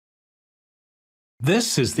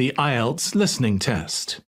This is the IELTS listening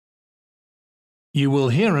test. You will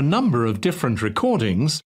hear a number of different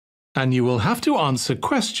recordings, and you will have to answer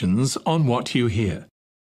questions on what you hear.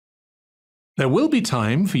 There will be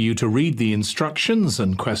time for you to read the instructions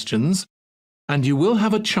and questions, and you will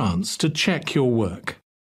have a chance to check your work.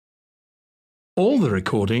 All the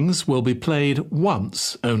recordings will be played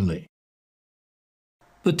once only.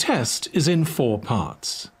 The test is in 4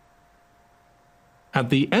 parts.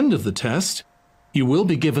 At the end of the test, you will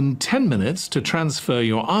be given 10 minutes to transfer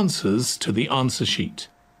your answers to the answer sheet.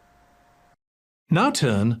 Now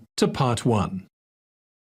turn to Part 1.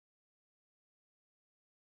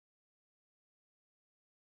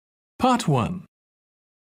 Part 1.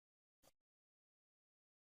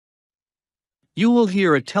 You will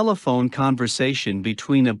hear a telephone conversation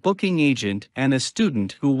between a booking agent and a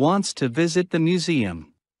student who wants to visit the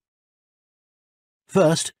museum.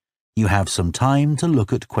 First, you have some time to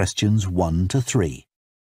look at questions 1 to 3.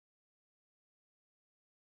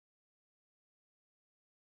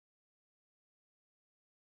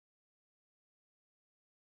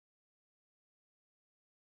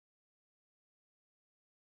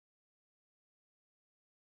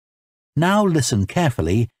 Now listen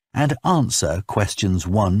carefully and answer questions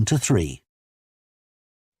 1 to 3.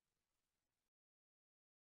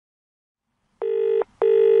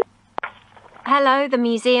 Hello, the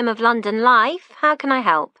Museum of London Life. How can I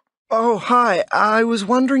help? Oh, hi. I was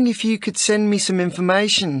wondering if you could send me some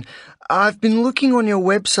information. I've been looking on your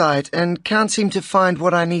website and can't seem to find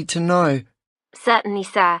what I need to know. Certainly,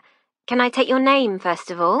 sir. Can I take your name, first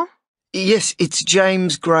of all? Yes, it's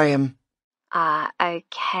James Graham.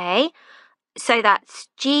 Okay. So that's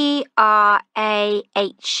Graham,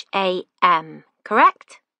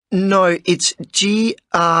 correct? No, it's Graeme.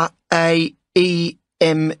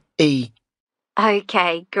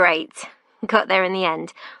 Okay, great. Got there in the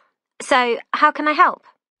end. So, how can I help?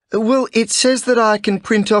 Well, it says that I can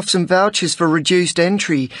print off some vouchers for reduced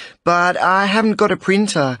entry, but I haven't got a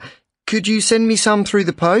printer. Could you send me some through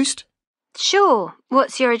the post? Sure.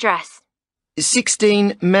 What's your address?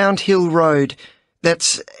 16 Mount Hill Road.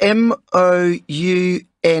 That's Mount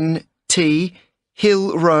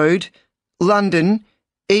Hill Road, London,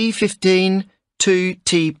 E15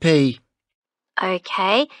 2TP.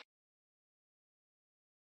 Okay.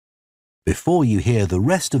 Before you hear the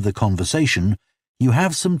rest of the conversation, you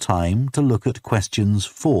have some time to look at questions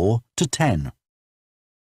 4 to 10.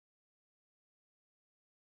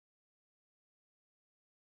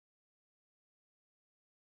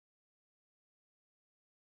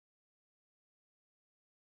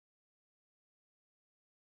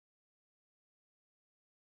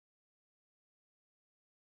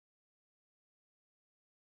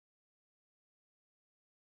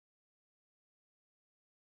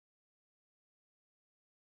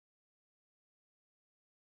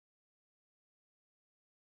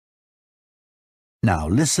 Now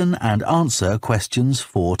listen and answer questions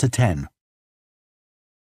 4 to 10.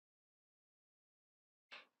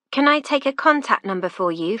 Can I take a contact number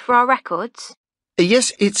for you for our records?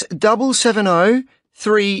 Yes, it's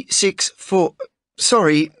 770-364.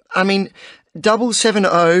 Sorry, I mean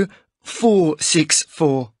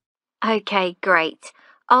 770-464. Okay, great.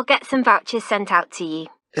 I'll get some vouchers sent out to you.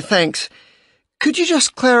 Thanks. Could you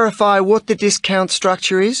just clarify what the discount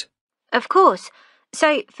structure is? Of course.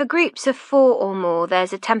 So, for groups of 4 or more,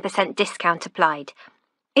 there's a 10% discount applied.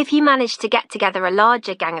 If you manage to get together a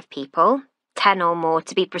larger gang of people, 10 or more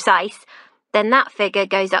to be precise, then that figure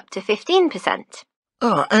goes up to 15%.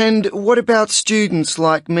 Oh, and what about students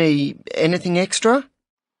like me? Anything extra?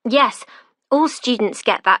 Yes, all students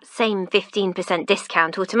get that same 15%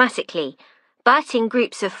 discount automatically. But in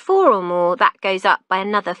groups of 4 or more, that goes up by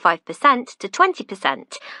another 5% to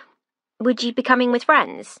 20%. Would you be coming with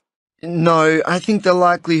friends? No, I think the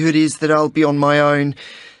likelihood is that I'll be on my own.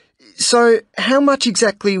 So, how much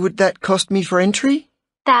exactly would that cost me for entry?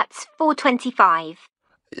 That's $4.25.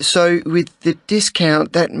 So, with the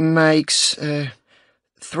discount, that makes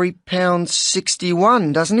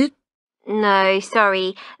 £3.61, doesn't it? No,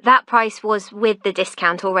 sorry. That price was with the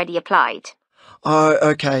discount already applied. Oh,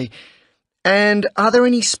 okay. And are there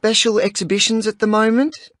any special exhibitions at the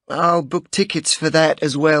moment? I'll book tickets for that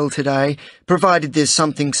as well today, provided there's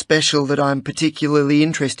something special that I'm particularly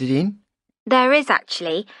interested in. There is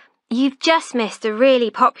actually. You've just missed a really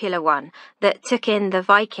popular one that took in the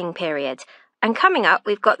Viking period. And coming up,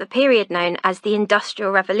 we've got the period known as the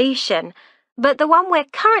Industrial Revolution. But the one we're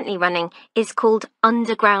currently running is called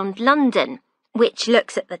Underground London, which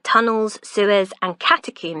looks at the tunnels, sewers and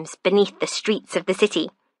catacombs beneath the streets of the city.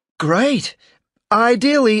 Great!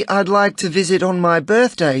 Ideally, I'd like to visit on my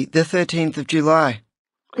birthday, the 13th of July.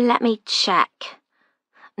 Let me check.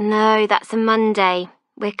 No, that's a Monday.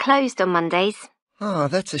 We're closed on Mondays. Oh,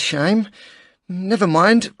 that's a shame. Never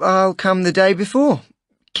mind, I'll come the day before.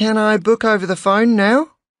 Can I book over the phone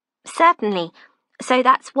now? Certainly. So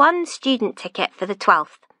that's one student ticket for the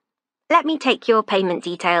 12th. Let me take your payment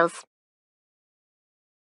details.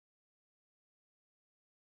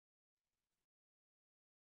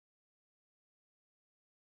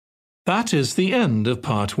 That is the end of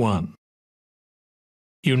part 1.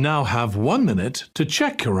 You now have 1 minute to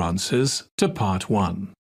check your answers to part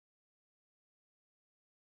 1.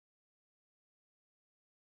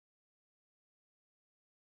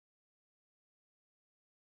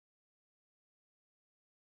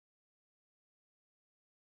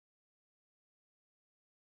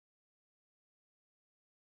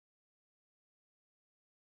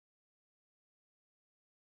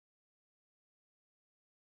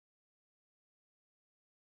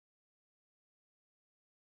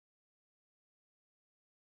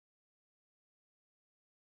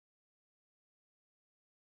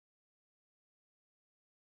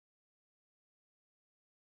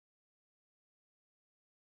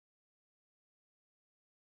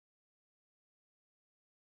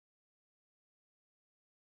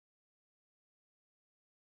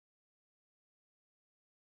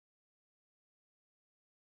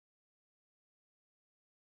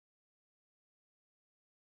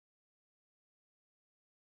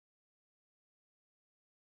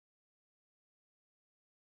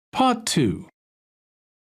 Part 2.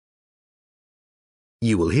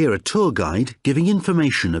 You will hear a tour guide giving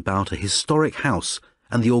information about a historic house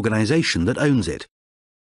and the organisation that owns it.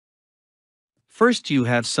 First, you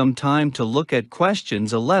have some time to look at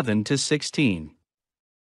questions 11 to 16.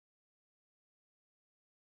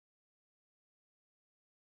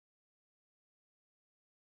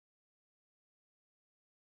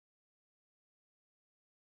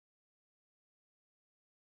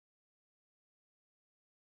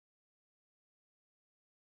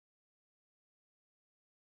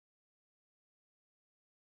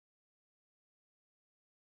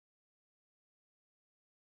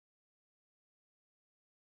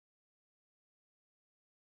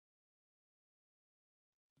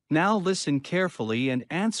 Now listen carefully and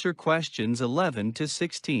answer questions 11 to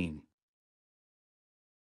 16.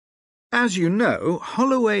 As you know,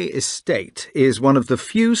 Holloway Estate is one of the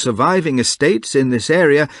few surviving estates in this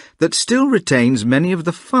area that still retains many of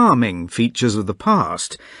the farming features of the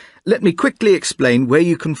past. Let me quickly explain where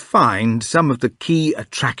you can find some of the key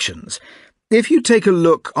attractions. If you take a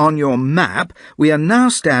look on your map, we are now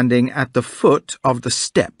standing at the foot of the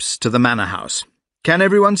steps to the manor house. Can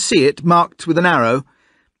everyone see it marked with an arrow?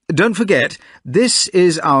 Don't forget, this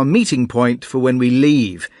is our meeting point for when we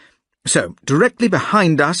leave. So, directly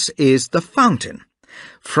behind us is the fountain.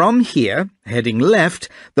 From here, heading left,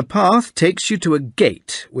 the path takes you to a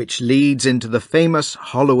gate which leads into the famous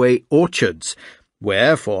Holloway orchards,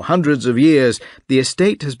 where for hundreds of years the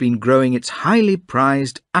estate has been growing its highly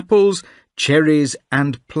prized apples, cherries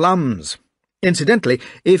and plums. Incidentally,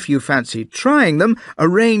 if you fancy trying them, a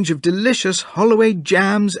range of delicious Holloway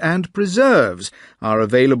jams and preserves are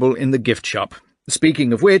available in the gift shop.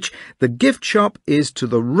 Speaking of which, the gift shop is to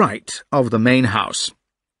the right of the main house.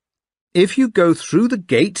 If you go through the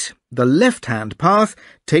gate, the left-hand path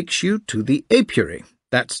takes you to the apiary,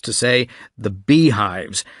 that's to say, the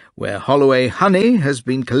beehives, where Holloway honey has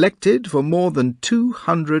been collected for more than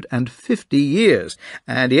 250 years.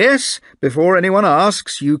 And yes, before anyone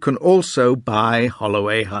asks, you can also buy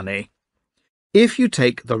Holloway honey. If you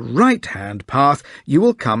take the right-hand path, you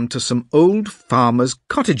will come to some old farmers'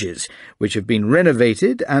 cottages, which have been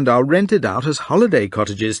renovated and are rented out as holiday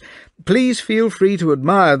cottages. Please feel free to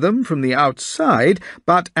admire them from the outside,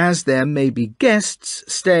 but as there may be guests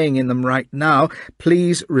staying in them right now,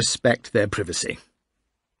 please respect their privacy.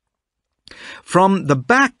 From the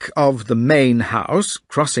back of the main house,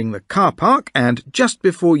 crossing the car park, and just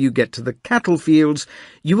before you get to the cattle fields,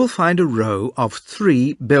 you will find a row of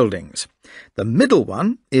 3 buildings. The middle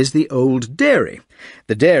one is the old dairy.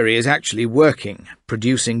 The dairy is actually working,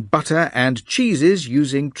 producing butter and cheeses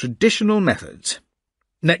using traditional methods.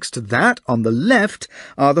 Next to that, on the left,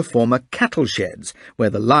 are the former cattle sheds, where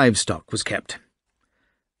the livestock was kept.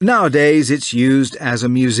 Nowadays it's used as a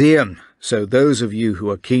museum, so those of you who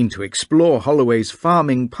are keen to explore Holloway's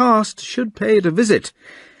farming past should pay it a visit.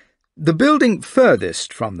 The building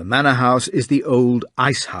furthest from the manor house is the old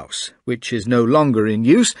ice house, which is no longer in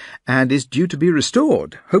use and is due to be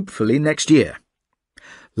restored, hopefully next year.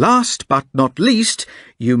 Last but not least,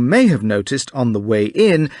 you may have noticed on the way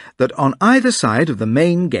in that on either side of the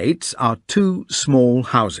main gates are 2 small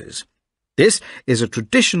houses. This is a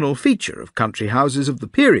traditional feature of country houses of the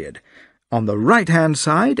period. On the right-hand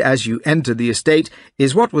side, as you enter the estate,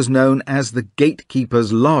 is what was known as the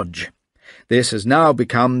gatekeeper's lodge. This has now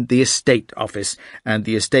become the estate office, and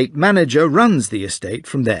the estate manager runs the estate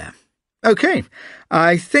from there. OK,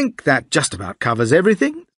 I think that just about covers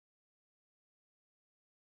everything.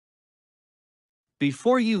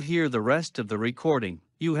 Before you hear the rest of the recording,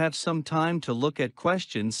 you have some time to look at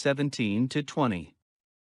questions 17 to 20.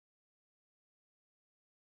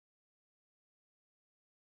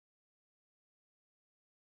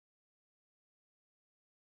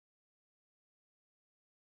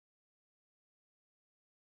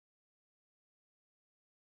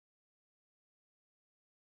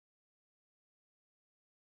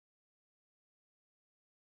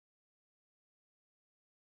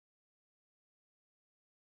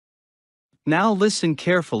 Now listen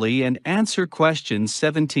carefully and answer questions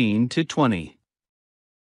 17 to 20.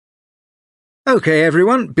 OK,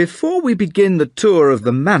 everyone, before we begin the tour of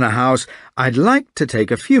the Manor House, I'd like to take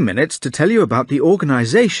a few minutes to tell you about the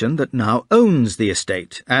organisation that now owns the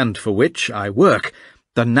estate, and for which I work,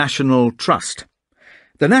 the National Trust.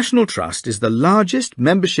 The National Trust is the largest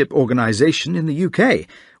membership organisation in the UK,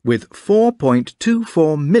 with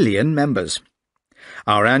 4.24 million members.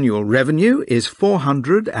 Our annual revenue is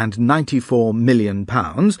 £494 million.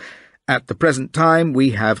 At the present time,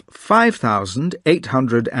 we have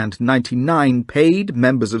 5,899 paid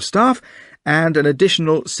members of staff and an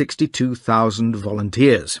additional 62,000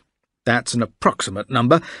 volunteers. That's an approximate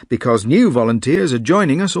number because new volunteers are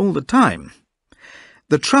joining us all the time.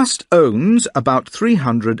 The Trust owns about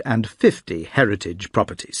 350 heritage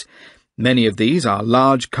properties. Many of these are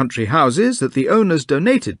large country houses that the owners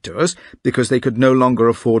donated to us because they could no longer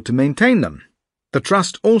afford to maintain them. The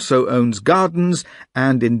Trust also owns gardens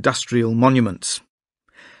and industrial monuments.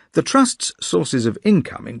 The Trust's sources of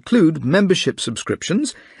income include membership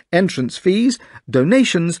subscriptions, entrance fees,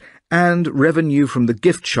 donations, and revenue from the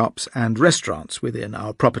gift shops and restaurants within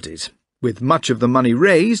our properties, with much of the money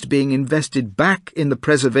raised being invested back in the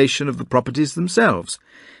preservation of the properties themselves.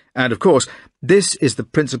 And, of course, this is the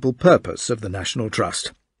principal purpose of the National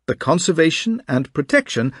Trust, the conservation and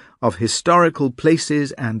protection of historical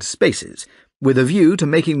places and spaces, with a view to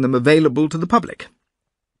making them available to the public.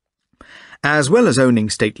 As well as owning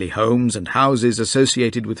stately homes and houses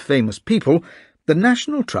associated with famous people, the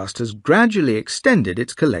National Trust has gradually extended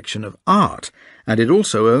its collection of art, and it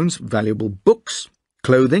also owns valuable books,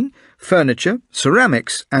 clothing, furniture,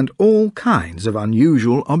 ceramics, and all kinds of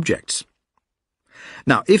unusual objects.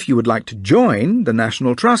 Now, if you would like to join the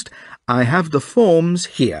National Trust, I have the forms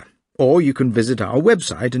here, or you can visit our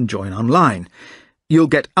website and join online. You'll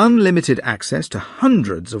get unlimited access to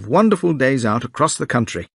hundreds of wonderful days out across the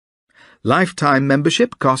country. Lifetime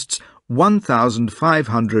membership costs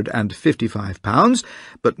 £1,555,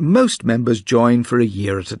 but most members join for a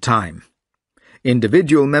year at a time.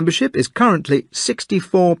 Individual membership is currently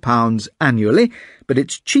 £64 annually, but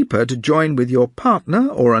it's cheaper to join with your partner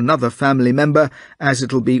or another family member, as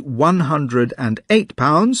it'll be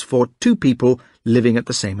 £108 for two people living at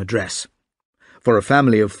the same address. For a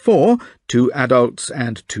family of 4, 2 adults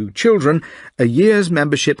and 2 children, a year's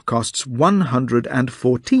membership costs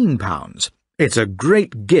 £114. It's a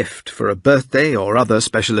great gift for a birthday or other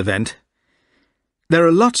special event. There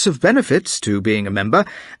are lots of benefits to being a member.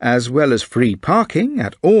 As well as free parking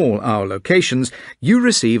at all our locations, you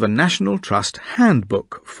receive a National Trust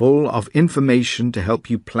handbook full of information to help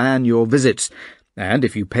you plan your visits. And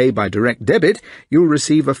if you pay by direct debit, you'll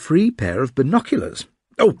receive a free pair of binoculars.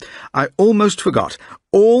 Oh, I almost forgot.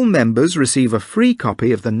 All members receive a free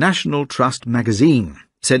copy of the National Trust magazine,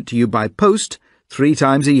 sent to you by post 3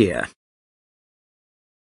 times a year.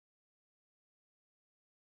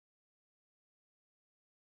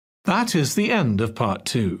 That is the end of part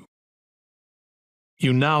 2.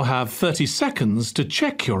 You now have 30 seconds to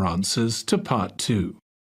check your answers to part 2.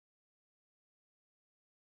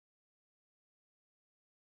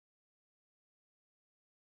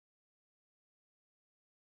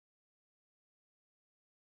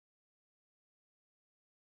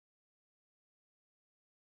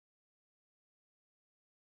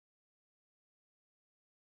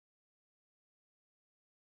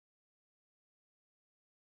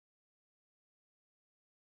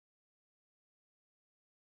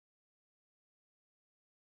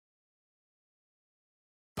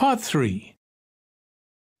 Part 3.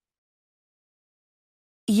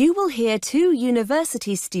 You will hear 2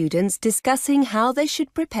 university students discussing how they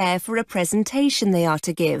should prepare for a presentation they are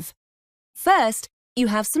to give. First, you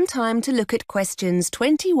have some time to look at questions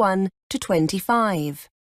 21 to 25.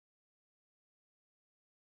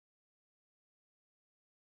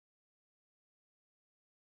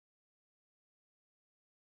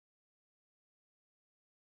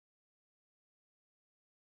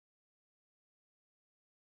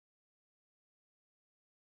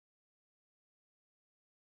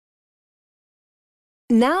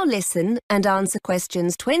 Now listen and answer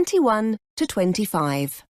questions 21 to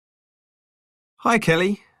 25. Hi,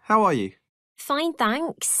 Kelly. How are you? Fine,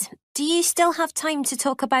 thanks. Do you still have time to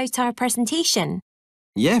talk about our presentation?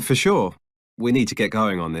 Yeah, for sure. We need to get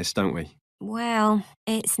going on this, don't we? Well,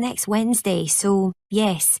 it's next Wednesday, so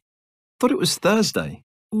yes. Thought it was Thursday.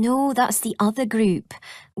 No, that's the other group.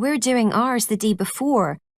 We're doing ours the day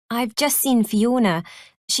before. I've just seen Fiona.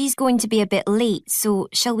 She's going to be a bit late, so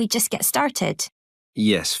shall we just get started?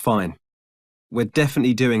 Yes, fine. We're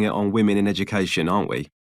definitely doing it on women in education, aren't we?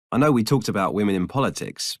 I know we talked about women in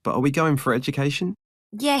politics, but are we going for education?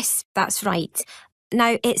 Yes, that's right.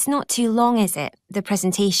 Now, it's not too long, is it, the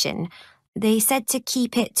presentation? They said to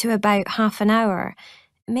keep it to about half an hour.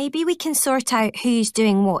 Maybe we can sort out who's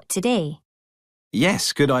doing what today.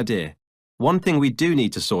 Yes, good idea. One thing we do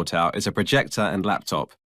need to sort out is a projector and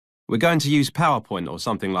laptop. We're going to use PowerPoint or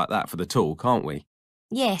something like that for the talk, aren't we?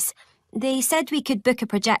 Yes, they said we could book a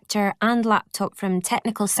projector and laptop from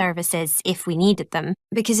technical services if we needed them,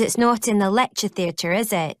 because it's not in the lecture theatre,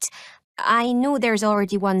 is it? I know there's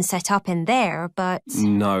already one set up in there, but...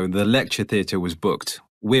 No, the lecture theatre was booked.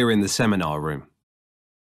 We're in the seminar room.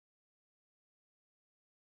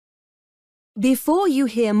 Before you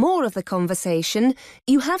hear more of the conversation,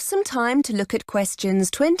 you have some time to look at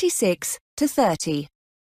questions 26 to 30.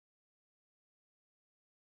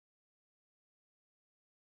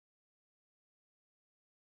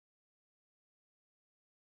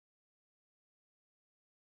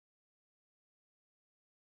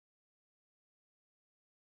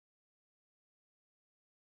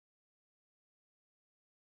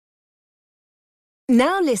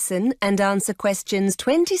 Now listen and answer questions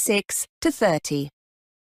 26 to 30.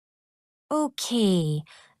 OK,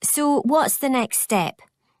 so what's the next step?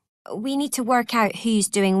 We need to work out who's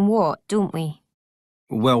doing what, don't we?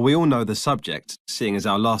 Well, we all know the subject, seeing as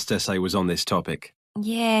our last essay was on this topic.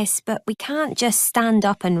 Yes, but we can't just stand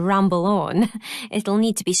up and ramble on. It'll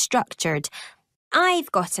need to be structured.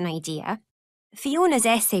 I've got an idea. Fiona's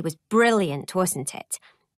essay was brilliant, wasn't it?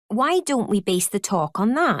 Why don't we base the talk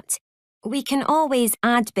on that? We can always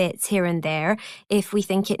add bits here and there if we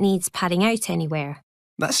think it needs padding out anywhere.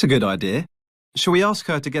 That's a good idea. Shall we ask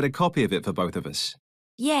her to get a copy of it for both of us?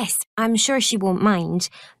 Yes, I'm sure she won't mind.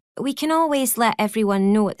 We can always let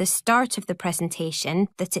everyone know at the start of the presentation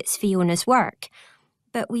that it's Fiona's work.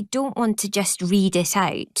 But we don't want to just read it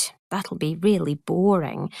out. That'll be really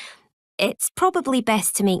boring. It's probably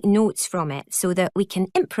best to make notes from it so that we can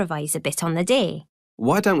improvise a bit on the day.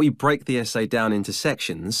 Why don't we break the essay down into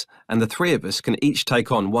sections and the three of us can each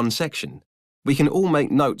take on one section? We can all make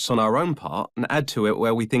notes on our own part and add to it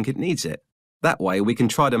where we think it needs it. That way we can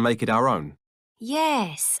try to make it our own.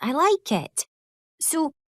 Yes, I like it.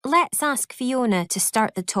 So let's ask Fiona to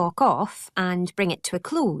start the talk off and bring it to a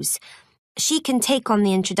close. She can take on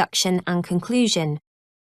the introduction and conclusion.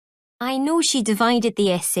 I know she divided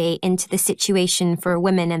the essay into the situation for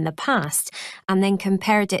women in the past and then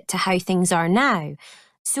compared it to how things are now.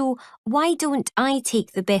 So why don't I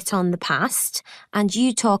take the bit on the past and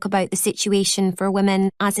you talk about the situation for women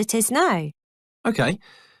as it is now? OK.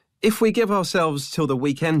 If we give ourselves till the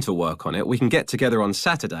weekend to work on it, we can get together on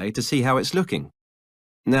Saturday to see how it's looking.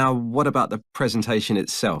 Now, what about the presentation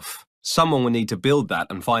itself? Someone will need to build that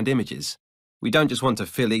and find images. We don't just want to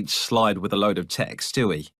fill each slide with a load of text, do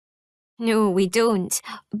we? No, we don't.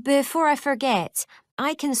 Before I forget,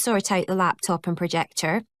 I can sort out the laptop and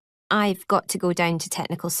projector. I've got to go down to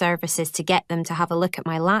technical services to get them to have a look at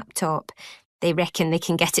my laptop. They reckon they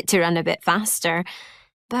can get it to run a bit faster.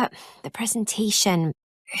 But the presentation,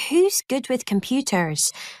 who's good with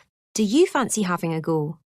computers? Do you fancy having a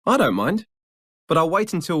go? I don't mind. But I'll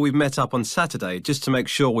wait until we've met up on Saturday just to make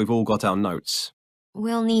sure we've all got our notes.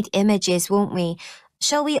 We'll need images, won't we?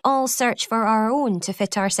 Shall we all search for our own to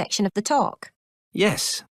fit our section of the talk?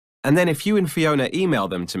 Yes. And then if you and Fiona email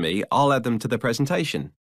them to me, I'll add them to the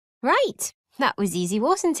presentation. Right. That was easy,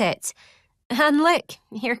 wasn't it? And look,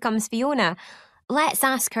 here comes Fiona. Let's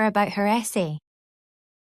ask her about her essay.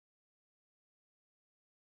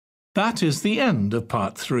 That is the end of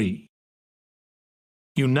part 3.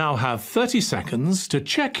 You now have 30 seconds to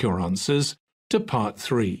check your answers to part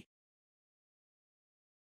 3.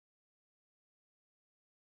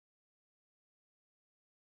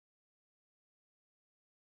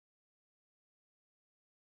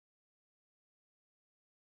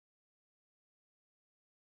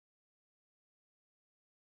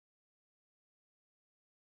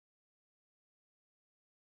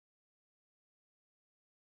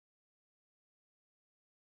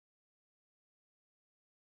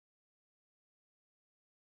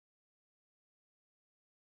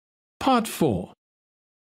 Part 4.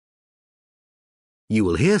 You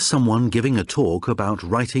will hear someone giving a talk about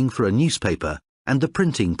writing for a newspaper and the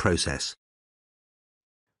printing process.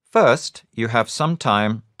 First, you have some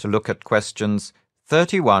time to look at questions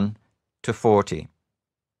 31 to 40.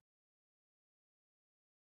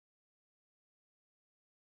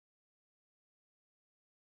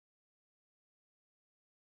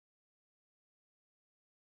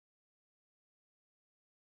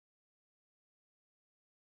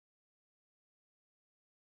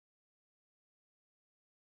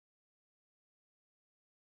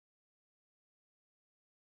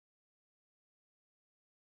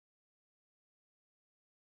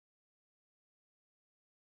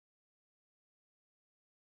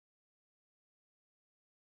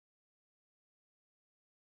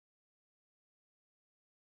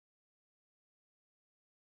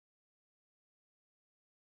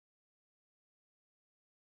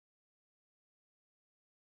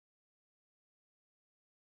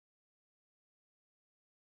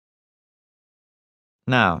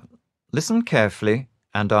 Now, listen carefully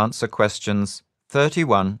and answer questions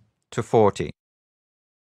 31 to 40.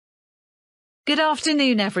 Good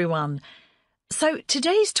afternoon, everyone. So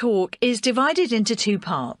today's talk is divided into two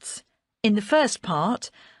parts. In the first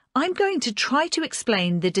part, I'm going to try to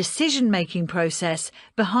explain the decision-making process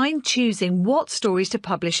behind choosing what stories to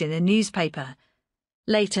publish in a newspaper.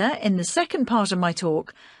 Later, in the second part of my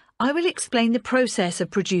talk, I will explain the process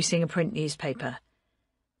of producing a print newspaper.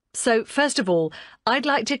 So, first of all, I'd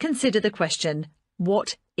like to consider the question,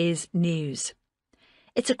 what is news?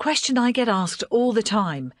 It's a question I get asked all the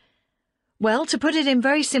time. Well, to put it in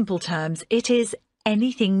very simple terms, it is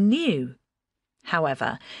anything new.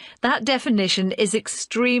 However, that definition is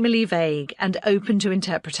extremely vague and open to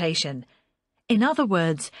interpretation. In other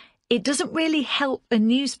words, it doesn't really help a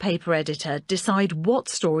newspaper editor decide what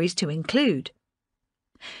stories to include.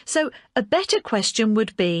 So, a better question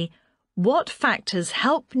would be, what factors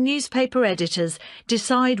help newspaper editors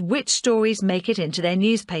decide which stories make it into their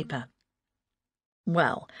newspaper?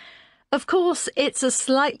 Well, of course, it's a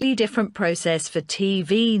slightly different process for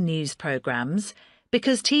TV news programmes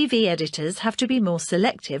because TV editors have to be more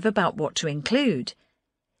selective about what to include.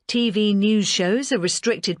 TV news shows are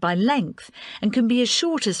restricted by length and can be as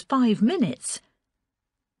short as 5 minutes.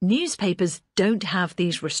 Newspapers don't have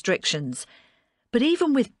these restrictions. But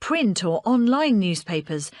even with print or online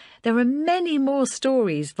newspapers, there are many more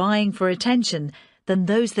stories vying for attention than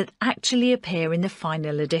those that actually appear in the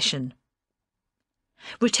final edition.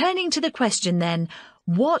 Returning to the question then,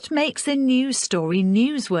 what makes a news story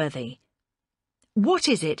newsworthy? What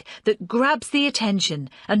is it that grabs the attention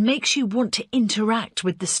and makes you want to interact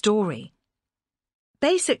with the story?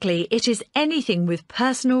 Basically, it is anything with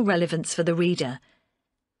personal relevance for the reader.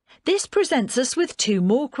 This presents us with two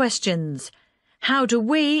more questions. How do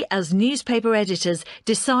we, as newspaper editors,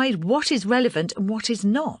 decide what is relevant and what is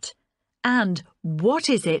not? And what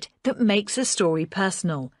is it that makes a story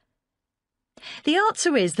personal? The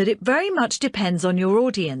answer is that it very much depends on your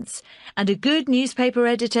audience, and a good newspaper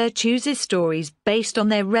editor chooses stories based on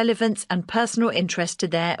their relevance and personal interest to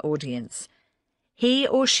their audience. He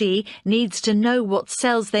or she needs to know what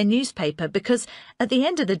sells their newspaper because, at the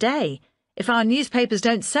end of the day, if our newspapers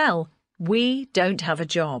don't sell, we don't have a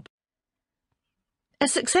job. A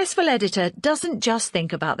successful editor doesn't just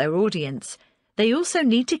think about their audience. They also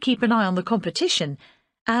need to keep an eye on the competition,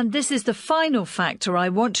 and this is the final factor I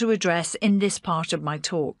want to address in this part of my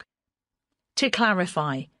talk. To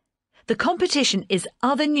clarify, the competition is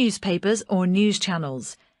other newspapers or news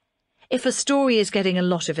channels. If a story is getting a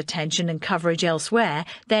lot of attention and coverage elsewhere,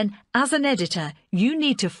 then, as an editor, you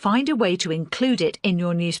need to find a way to include it in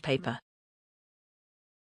your newspaper.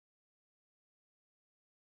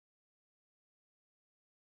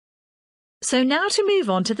 So now to move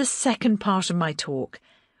on to the second part of my talk,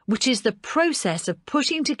 which is the process of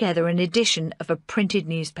putting together an edition of a printed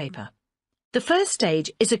newspaper. The first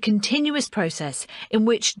stage is a continuous process in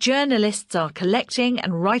which journalists are collecting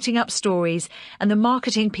and writing up stories and the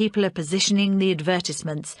marketing people are positioning the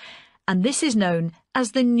advertisements, and this is known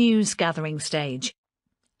as the news gathering stage.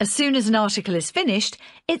 As soon as an article is finished,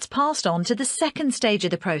 it's passed on to the second stage of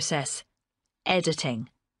the process, editing.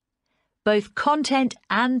 Both content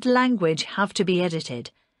and language have to be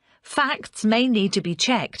edited. Facts may need to be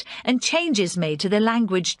checked and changes made to the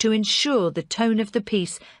language to ensure the tone of the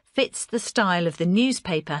piece fits the style of the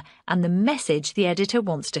newspaper and the message the editor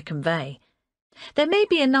wants to convey. There may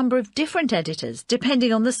be a number of different editors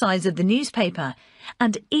depending on the size of the newspaper,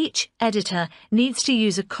 and each editor needs to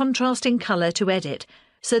use a contrasting colour to edit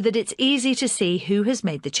so that it's easy to see who has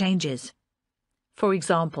made the changes. For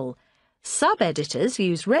example, sub-editors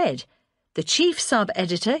use red, the chief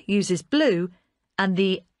sub-editor uses blue, and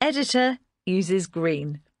the editor uses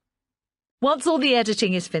green. Once all the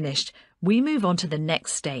editing is finished, we move on to the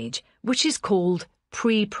next stage, which is called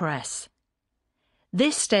pre-press.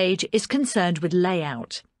 This stage is concerned with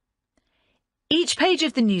layout. Each page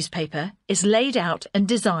of the newspaper is laid out and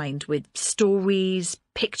designed with stories,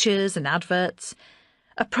 pictures and adverts.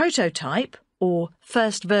 A prototype, or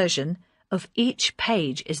first version, of each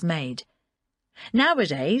page is made.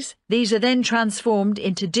 Nowadays, these are then transformed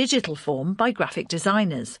into digital form by graphic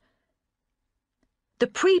designers. The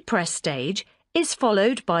pre-press stage is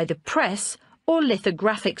followed by the press or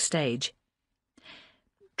lithographic stage.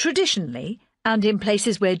 Traditionally, and in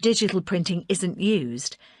places where digital printing isn't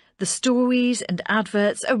used, the stories and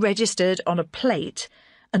adverts are registered on a plate,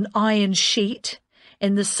 an iron sheet,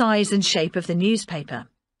 in the size and shape of the newspaper.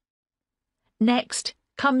 Next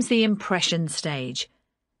comes the impression stage.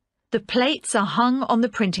 The plates are hung on the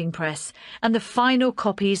printing press and the final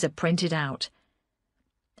copies are printed out.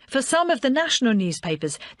 For some of the national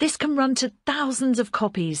newspapers, this can run to thousands of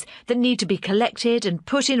copies that need to be collected and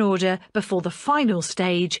put in order before the final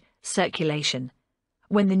stage, circulation,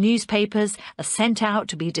 when the newspapers are sent out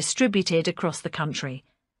to be distributed across the country.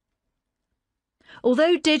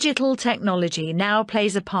 Although digital technology now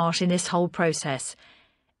plays a part in this whole process,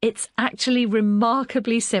 it's actually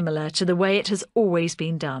remarkably similar to the way it has always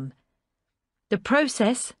been done. The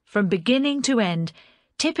process, from beginning to end,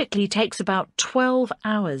 typically takes about 12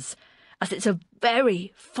 hours, as it's a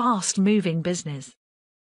very fast-moving business.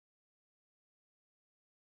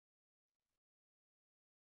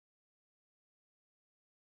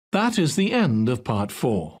 That is the end of Part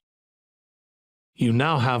 4. You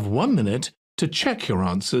now have 1 minute to check your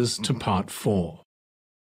answers to Part 4.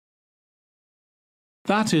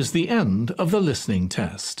 That is the end of the listening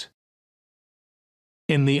test.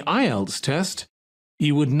 In the IELTS test,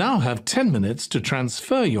 you would now have 10 minutes to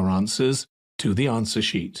transfer your answers to the answer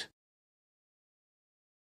sheet.